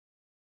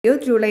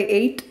July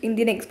 8,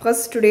 Indian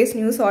Express. Today's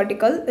news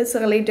article is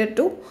related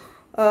to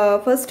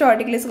first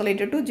article is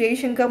related to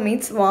Jaishankar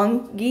meets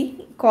Wang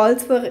Yi,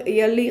 calls for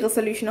yearly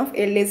resolution of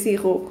LAC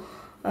row.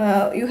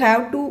 You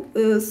have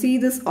to see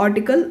this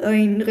article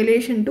in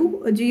relation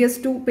to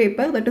GS2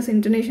 paper, that is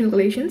International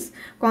Relations,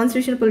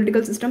 Constitutional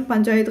Political System,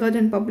 Panchayat Raj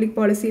and Public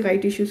Policy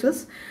Right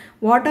Issues.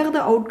 What are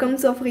the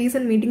outcomes of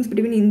recent meetings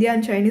between India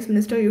and Chinese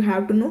minister? You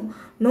have to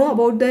know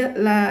about the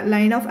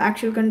line of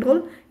actual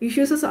control,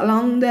 issues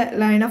along the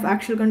line of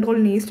actual control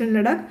in Eastern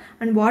Ladakh,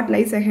 and what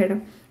lies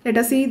ahead. Let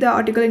us see the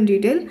article in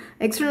detail.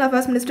 External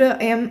Affairs Minister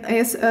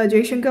M.S.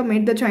 Jaishankar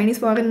met the Chinese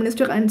Foreign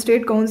Minister and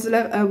State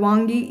Councillor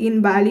Wang Yi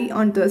in Bali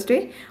on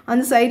Thursday. On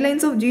the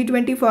sidelines of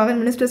G20 Foreign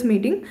Ministers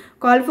meeting,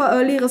 called for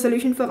early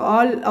resolution for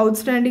all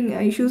outstanding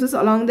issues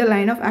along the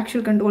line of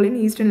actual control in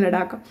Eastern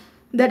Ladakh.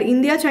 That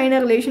India-China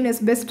relation is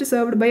best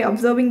served by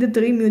observing the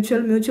three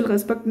mutual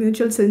respect,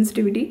 mutual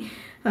sensitivity,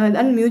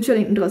 and mutual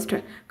interest.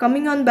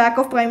 Coming on back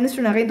of Prime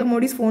Minister Narendra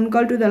Modi's phone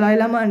call to Dalai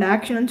Lama and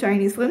action on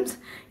Chinese films,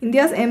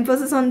 India's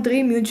emphasis on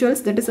three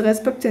mutuals, that is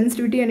respect,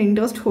 sensitivity and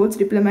interest, holds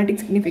diplomatic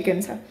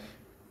significance.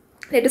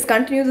 Let us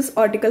continue this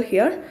article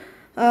here.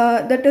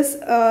 That is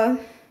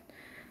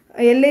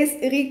LA's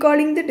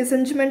recalling the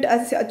disengagement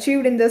as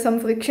achieved in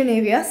some friction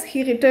areas.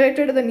 He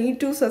reiterated the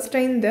need to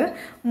sustain the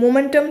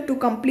momentum to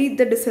complete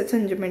the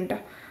disengagement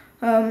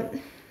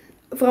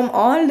from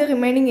all the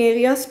remaining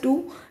areas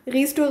to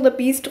restore the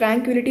peace,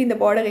 tranquility in the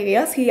border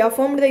areas. He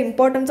affirmed the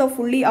importance of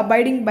fully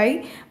abiding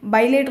by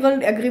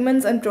bilateral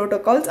agreements and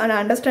protocols and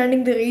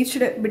understanding the reached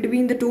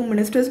between the two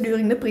ministers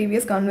during the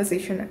previous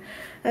conversation.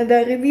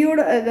 The reviewed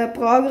the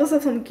progress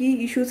of some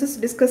key issues is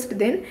discussed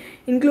then,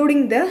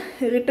 including the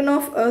return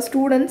of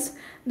students,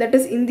 that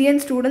is Indian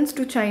students,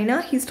 to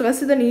China. He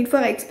stressed the need for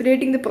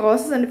expediting the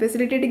process and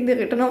facilitating the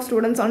return of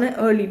students on an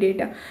early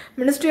date.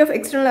 Ministry of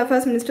External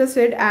Affairs Minister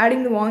said,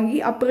 adding Wang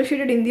Yi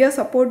appreciated India's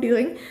support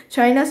during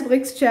China's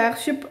BRICS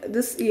chairship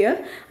this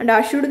year and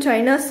assured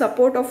China's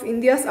support of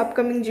India's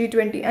upcoming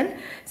G20 and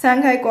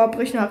Shanghai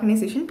Cooperation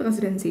Organization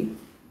presidency.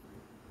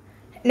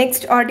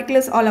 Next article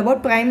is all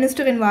about Prime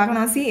Minister in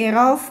Varanasi,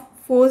 era of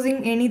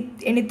forcing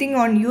anything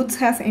on youths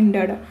has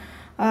ended.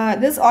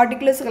 This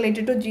article is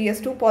related to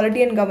GS2,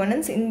 polity and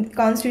governance in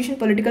constitution,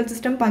 political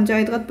system,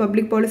 Panchayat Raj,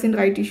 public policy and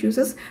right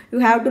issues. You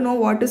have to know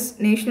what is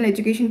national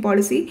education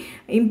policy,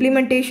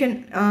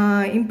 implementation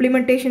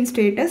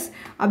status,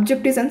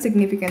 objectives and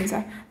significance.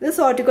 This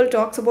article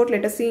talks about,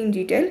 let us see in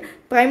detail.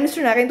 Prime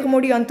Minister Narendra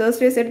Modi on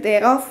Thursday said the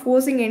era of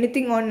forcing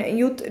anything on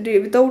youth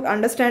without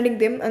understanding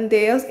them and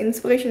their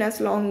inspiration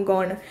has long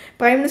gone.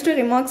 Prime Minister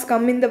remarks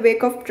come in the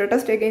wake of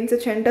protest against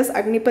the Centre's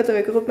Agnipath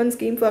recruitment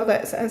scheme for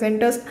the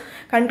Centre's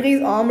country's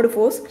armed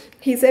force.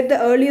 He said the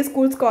earlier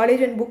schools,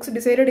 college and books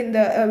decided in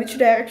the which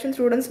direction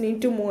students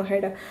need to move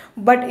ahead.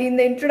 But in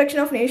the introduction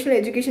of national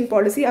education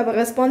policy, our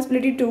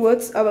responsibility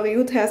towards our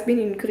youth has been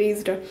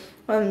increased.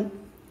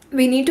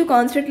 We need to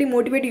constantly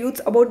motivate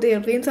youths about their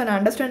dreams and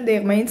understand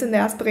their minds in the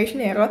aspiration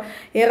era.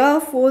 Era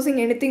of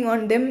forcing anything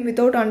on them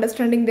without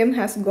understanding them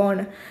has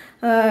gone.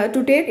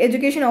 To take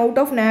education out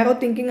of narrow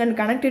thinking and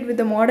connect it with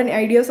the modern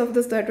ideas of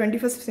the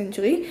 21st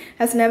century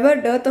has never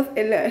dearth of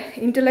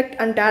intellect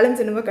and talents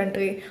in our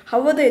country.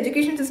 However, the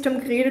education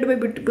system created by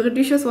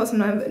Britishers was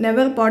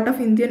never part of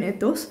Indian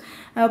ethos.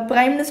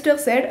 Prime Minister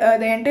said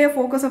the entire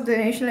focus of the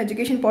national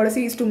education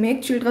policy is to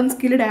make children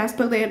skilled as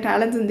per their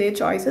talents and their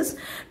choices.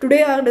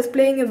 Today are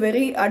displaying a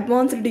very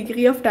advanced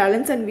degree of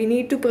talents and we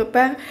need to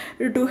prepare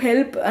to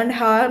help and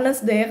harness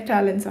their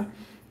talents.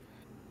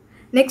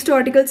 Next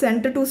article,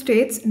 Center to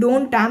States,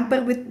 don't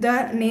tamper with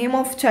the name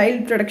of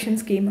child protection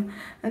scheme.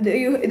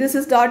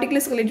 The article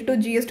is related to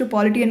GS2,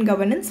 polity and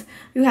governance.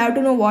 You have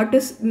to know what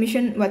is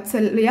Mission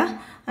Vatsalya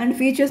and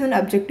features and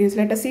objectives.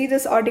 Let us see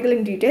this article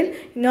in detail.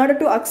 In order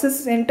to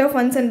access center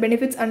funds and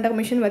benefits under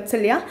Mission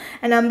Vatsalya,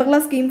 an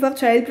umbrella scheme for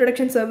child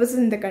protection services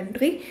in the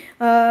country,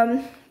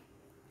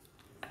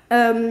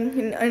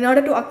 in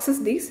order to access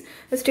these,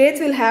 the states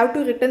will have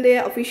to return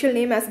their official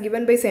name as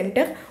given by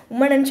Center,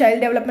 Women and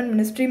Child Development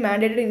Ministry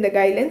mandated in the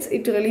guidelines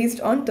it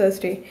released on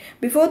Thursday.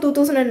 Before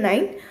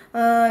 2009,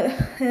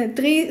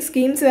 three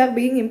schemes were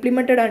being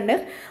implemented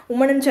under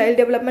Women and Child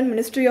Development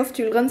Ministry of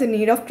Children in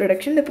Need of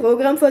Protection, the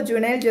Program for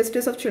Juvenile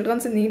Justice of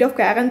Children in Need of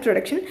Care and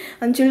Protection,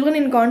 and Children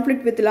in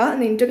Conflict with Law,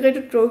 and the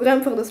Integrated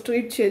Program for the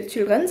Street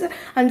Children,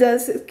 and the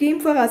Scheme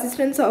for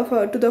Assistance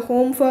to the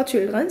Home for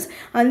Children,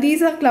 and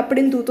these are clubbed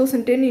in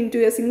 2010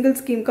 into a single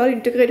scheme called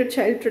Integrated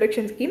Child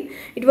Protection Scheme.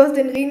 It was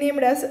then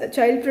renamed as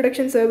Child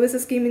Protection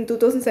Services Scheme in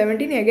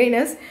 2017, again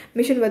as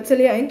Mission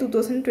Vatsalya in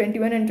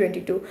 2021 and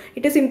 22.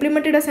 It is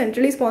implemented as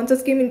centrally sponsored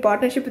scheme in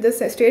partnership with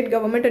the state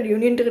government and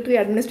union territory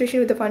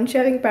administration with a fund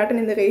sharing pattern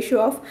in the ratio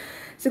of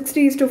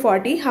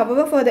 60:40.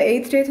 However, for the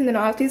 8 states in the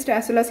northeast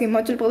as well as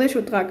Himachal Pradesh,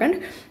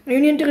 Uttarakhand,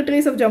 union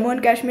territories of Jammu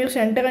and Kashmir,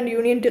 Center and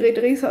union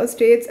territories or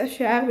states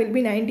share will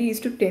be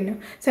 90:10.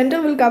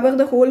 Center will cover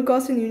the whole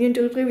cost in union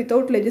territory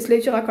without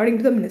legislature according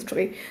to the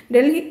ministry.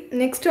 Delhi,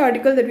 next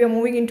article that we are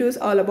moving into is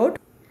all about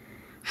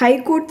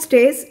High Court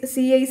stays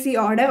CIC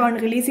order on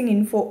releasing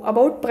info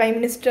about Prime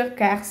Minister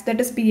CARES,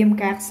 that is PM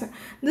CARES.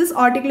 This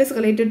article is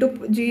related to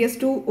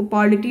GS2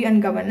 polity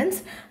and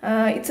governance.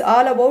 It's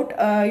all about,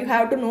 you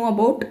have to know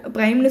about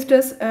Prime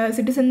Minister's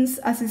Citizens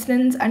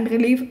Assistance and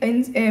Relief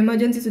in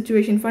Emergency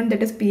Situation Fund,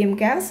 that is PM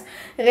CARES.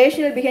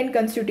 Rationale behind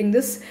constituting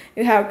this,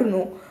 you have to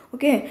know.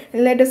 Okay,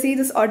 let us see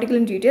this article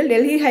in detail.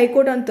 Delhi High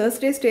Court on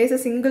Thursday stays a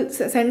single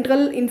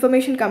Central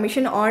Information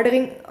Commission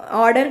order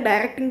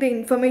directing the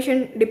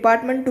Information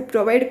Department to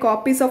provide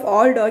copies of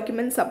all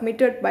documents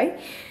submitted by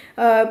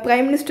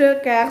Prime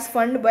Minister CARES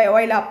Fund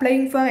while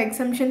applying for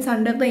exemptions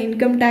under the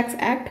Income Tax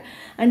Act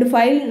and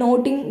file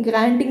noting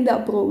granting the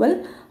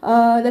approval.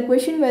 The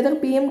question whether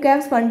PM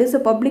CARES Fund is a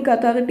public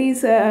authority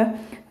is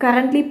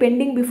currently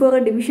pending before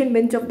a division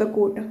bench of the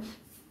court.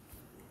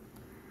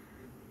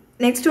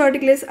 Next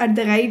article is at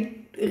the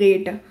right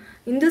rate.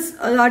 In this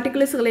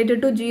article is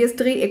related to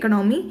GS3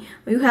 economy.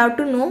 You have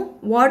to know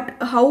what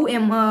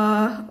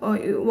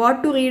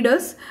to read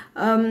as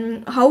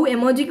how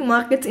emerging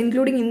markets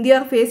including India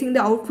are facing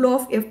the outflow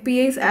of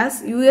FPIs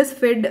as US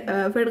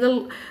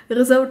Federal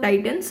Reserve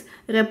tightens,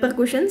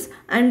 repercussions,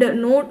 and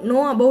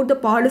know about the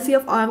policy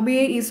of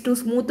RBI is to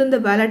smoothen the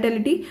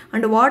volatility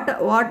and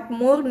what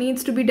more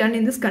needs to be done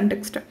in this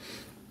context.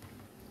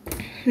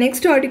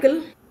 Next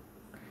article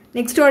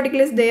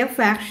is their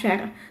fair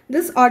share.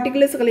 This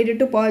article is related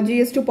to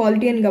GS2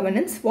 polity and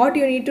governance. What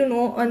you need to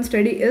know and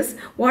study is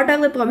what are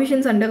the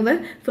provisions under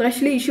the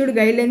freshly issued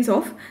guidelines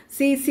of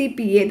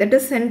CCPA, that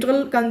is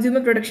Central Consumer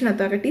Protection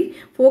Authority,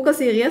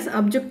 focus areas,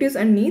 objectives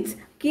and needs,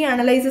 key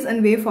analysis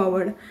and way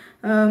forward.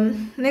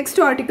 Next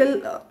article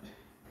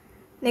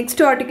is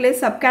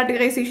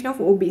subcategorization of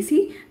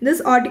OBC. This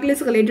article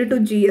is related to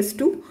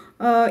GS2.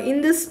 In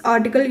this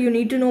article, you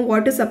need to know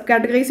what is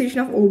subcategorization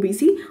of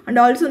OBC and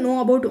also know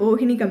about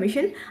Rohini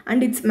Commission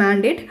and its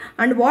mandate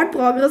and what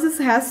progresses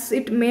has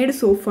it made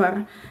so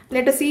far.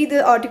 Let us see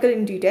the article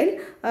in detail.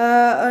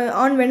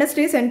 On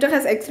Wednesday, Centre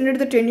has extended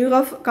the tenure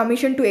of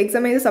Commission to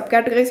examine the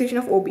subcategorization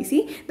of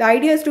OBC. The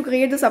idea is to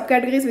create the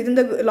subcategories within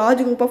the large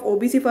group of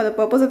OBC for the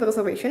purpose of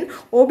reservation.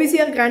 OBC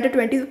are granted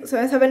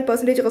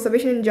 27%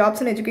 reservation in jobs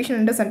and education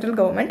under central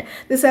government.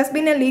 This has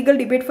been a legal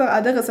debate for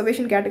other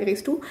reservation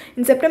categories too.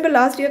 In September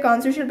last year,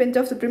 Constitutional Bench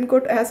of Supreme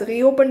Court has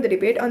reopened the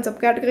debate on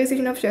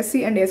subcategorization of SC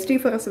and ST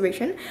for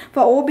reservation.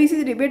 For OBC,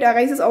 the debate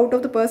arises out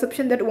of the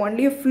perception that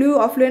only a few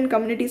affluent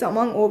communities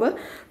among over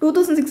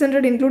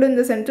 2,600 included in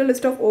the central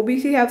list of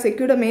OBC have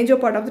secured a major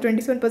part of the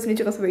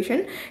 27%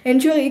 reservation.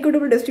 Ensure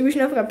equitable distribution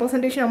of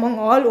representation among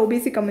all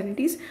OBC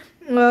communities.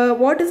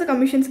 What is the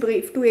Commission's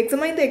brief? To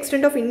examine the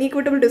extent of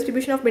inequitable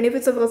distribution of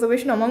benefits of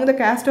reservation among the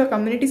caste or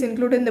communities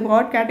included in the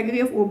broad category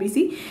of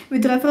OBC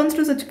with reference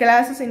to such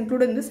classes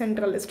included in the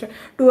central list.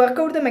 To work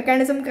out the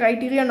mechanism,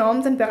 criteria,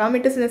 norms and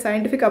parameters in a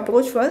scientific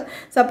approach for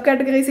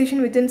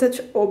subcategorization within such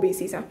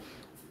OBCs.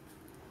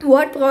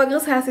 What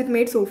progress has it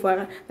made so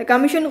far? The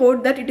Commission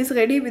wrote that it is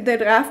ready with the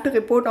draft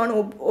report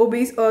on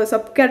OBC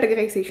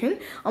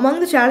subcategorization. Among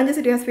the challenges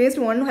it has faced,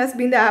 one has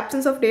been the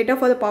absence of data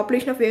for the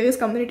population of various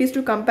communities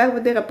to compare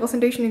with their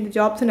representation in the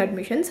jobs and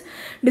admissions.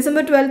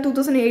 December 12,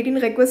 2018,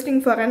 requesting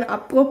for an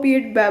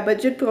appropriate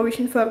budget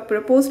provision for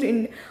proposed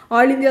in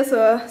All India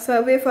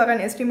survey for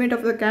an estimate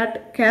of the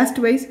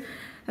caste-wise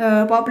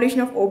population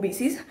of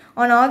OBCs.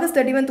 On August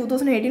 31,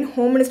 2018,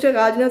 Home Minister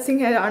Rajnath Singh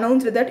had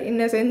announced that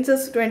in a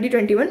census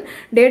 2021,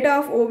 data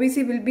of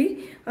OBC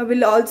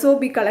will also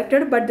be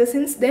collected, but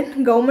since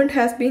then government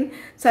has been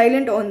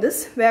silent on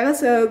this,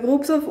 whereas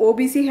groups of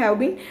OBC have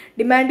been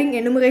demanding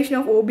enumeration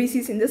of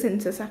OBCs in the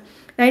census.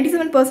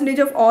 97%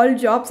 of all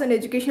jobs and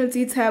educational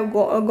seats have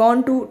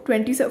gone to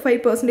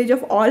 25%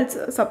 of all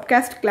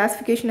subcaste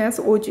classification as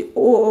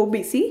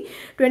OBC.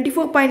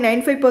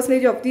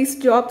 24.95% of these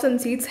jobs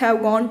and seats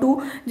have gone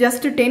to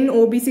just 10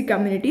 OBC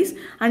communities,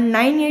 and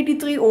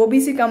 983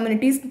 OBC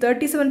communities,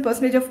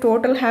 37% of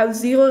total, have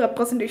zero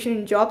representation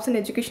in jobs and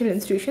educational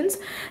institutions.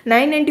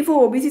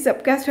 994 OBC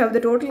subcaste have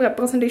the total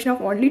representation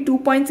of only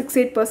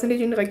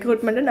 2.68% in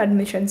recruitment and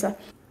admissions.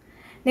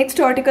 Next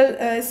article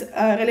is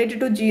related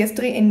to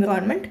GS3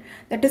 environment,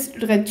 that is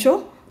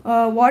DRECHO.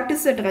 What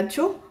is a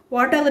DRECHO?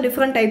 What are the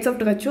different types of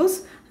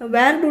DRECHOs?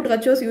 Where do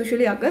DRECHOs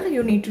usually occur?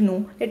 You need to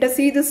know. Let us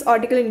see this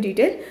article in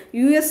detail.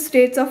 US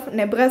states of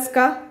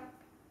Nebraska,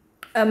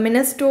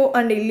 Minnesota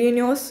and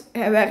Illinois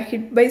were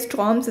hit by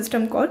storm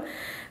system called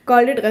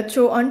it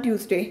DRECHO on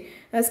Tuesday.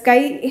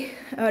 Sky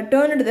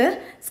turned the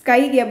sky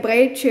a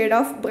bright shade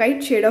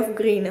of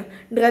green.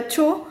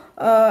 DRECHO,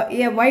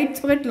 a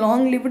widespread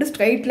long-lived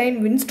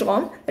straight-line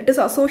windstorm that is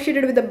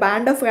associated with a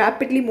band of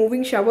rapidly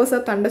moving showers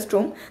or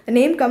thunderstorm. The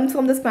name comes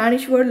from the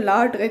Spanish word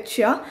la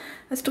derecha,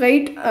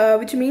 straight,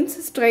 which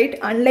means straight.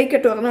 Unlike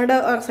a tornado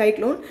or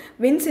cyclone,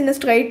 winds in a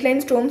straight line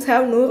storms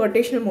have no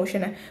rotational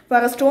motion. For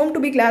a storm to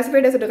be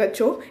classified as a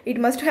derecho, it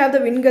must have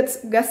the wind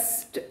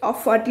gust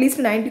of at least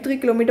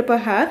 93 km per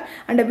hour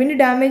and a wind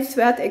damage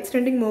swath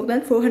extending more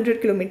than 400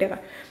 km.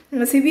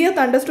 Severe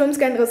thunderstorms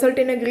can result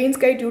in a green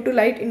sky due to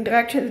light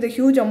interaction with a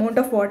huge amount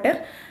of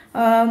water.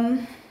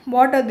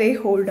 What are they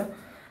hold?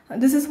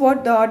 This is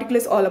what the article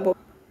is all about.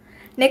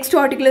 Next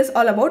article is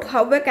all about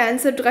how a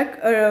cancer drug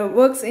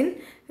works in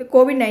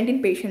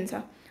COVID-19 patients.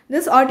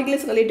 This article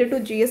is related to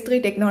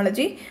GS3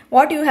 technology.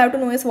 What you have to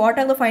know is what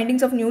are the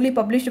findings of newly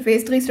published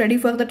phase 3 study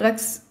for the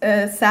drugs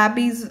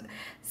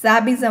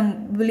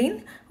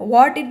sabizabulin.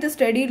 What did the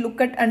study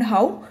look at and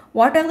how?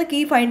 What are the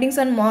key findings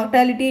on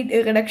mortality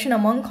reduction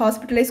among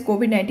hospitalized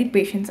COVID-19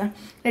 patients?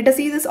 Let us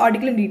see this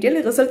article in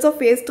detail. Results of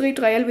phase 3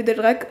 trial with the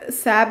drug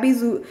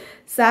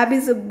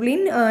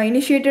sabizabulin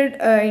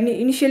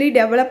initially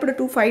developed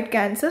to fight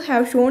cancer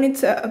have shown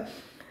its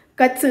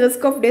cuts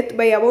risk of death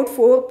by about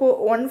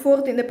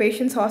 1/4 in the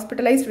patients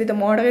hospitalized with a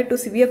moderate to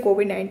severe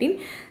COVID-19.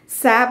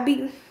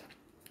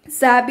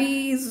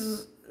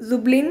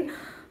 Sabizabulin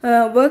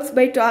works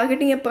by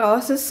targeting a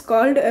process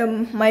called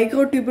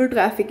microtubule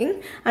trafficking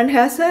and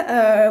has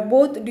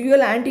both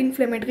dual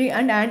anti-inflammatory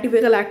and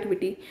antiviral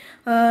activity.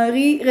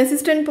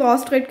 Resistant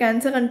prostate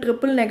cancer and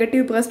triple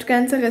negative breast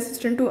cancer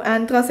resistant to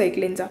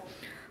anthracyclines.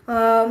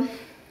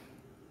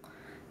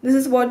 This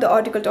is what the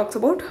article talks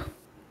about.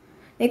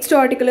 Next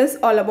article is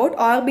all about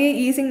RBI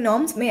easing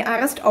norms may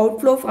arrest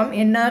outflow from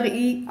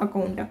NRE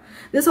account.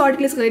 This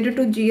article is related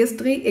to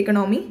GS3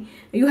 economy.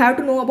 You have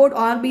to know about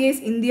RBI's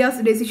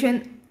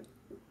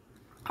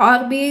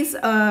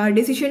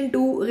decision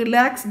to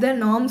relax the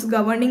norms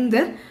governing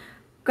the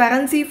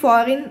currency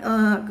foreign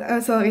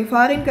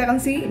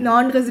currency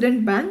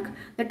non-resident bank,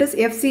 that is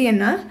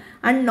FCNR,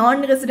 and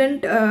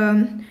non-resident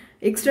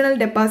external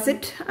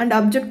deposit and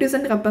objectives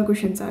and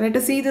repercussions. Let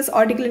us see this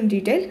article in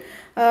detail.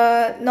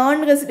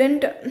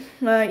 Non-resident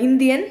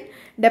Indian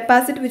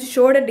deposit which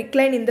showed a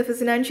decline in the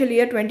financial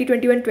year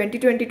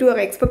 2021-2022 are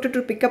expected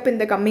to pick up in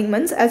the coming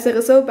months as the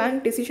Reserve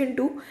Bank decision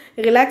to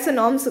relax the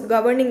norms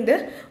governing the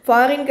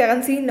foreign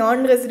currency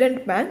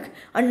non-resident bank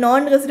and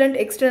non-resident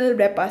external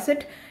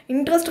deposit.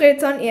 Interest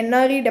rates on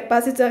NRE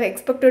deposits are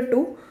expected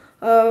to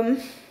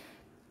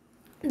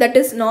that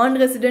is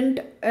non-resident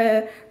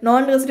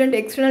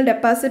external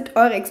deposit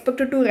are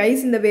expected to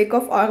rise in the wake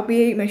of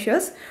RBI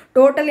measures.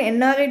 Total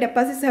NRI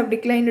deposits have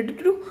declined.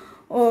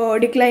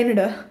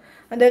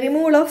 The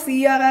removal of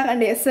CRR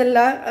and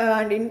SLR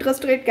and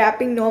interest rate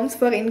capping norms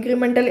for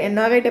incremental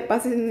NRI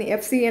deposits in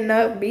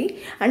FCNRB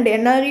and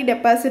NRE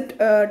deposit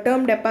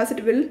term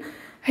deposit will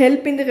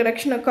help in the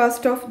reduction of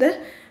cost of the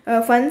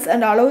funds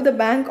and allow the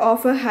bank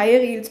offer higher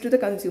yields to the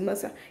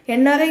consumers.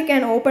 NRI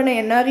can open a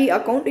NRE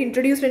account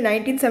introduced in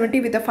 1970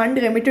 with a fund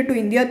remitted to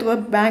India through a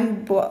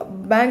bank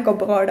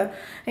abroad.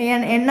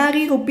 An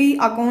NRE rupee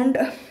account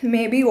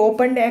may be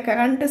opened a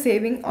current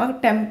saving or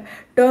term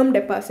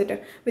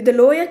deposit. With the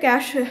lower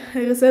cash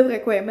reserve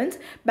requirements,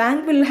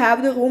 bank will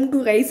have the room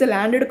to raise the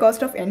landed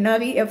cost of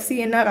NRE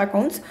FCNR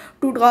accounts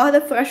to draw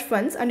the fresh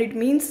funds, and it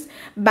means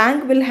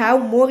bank will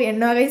have more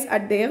NRIs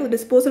at their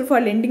disposal for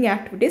lending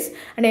activities,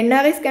 and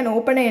NRIs can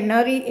open a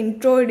NRE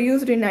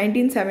introduced in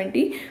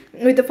 1970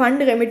 with a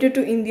fund remitted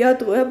to India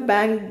through a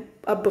bank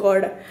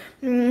abroad.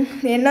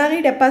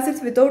 NRE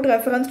deposits without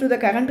reference to the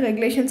current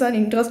regulations on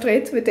interest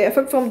rates with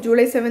effect from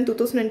July 7,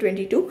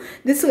 2022.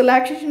 This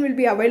relaxation will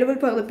be available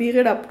for the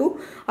period up to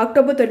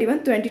October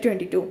 31,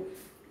 2022.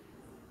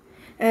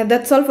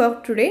 That's all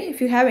for today. If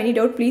you have any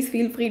doubt, please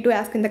feel free to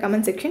ask in the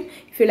comment section.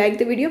 If you like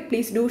the video,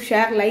 please do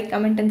share, like,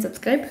 comment and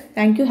subscribe.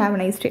 Thank you. Have a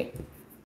nice day.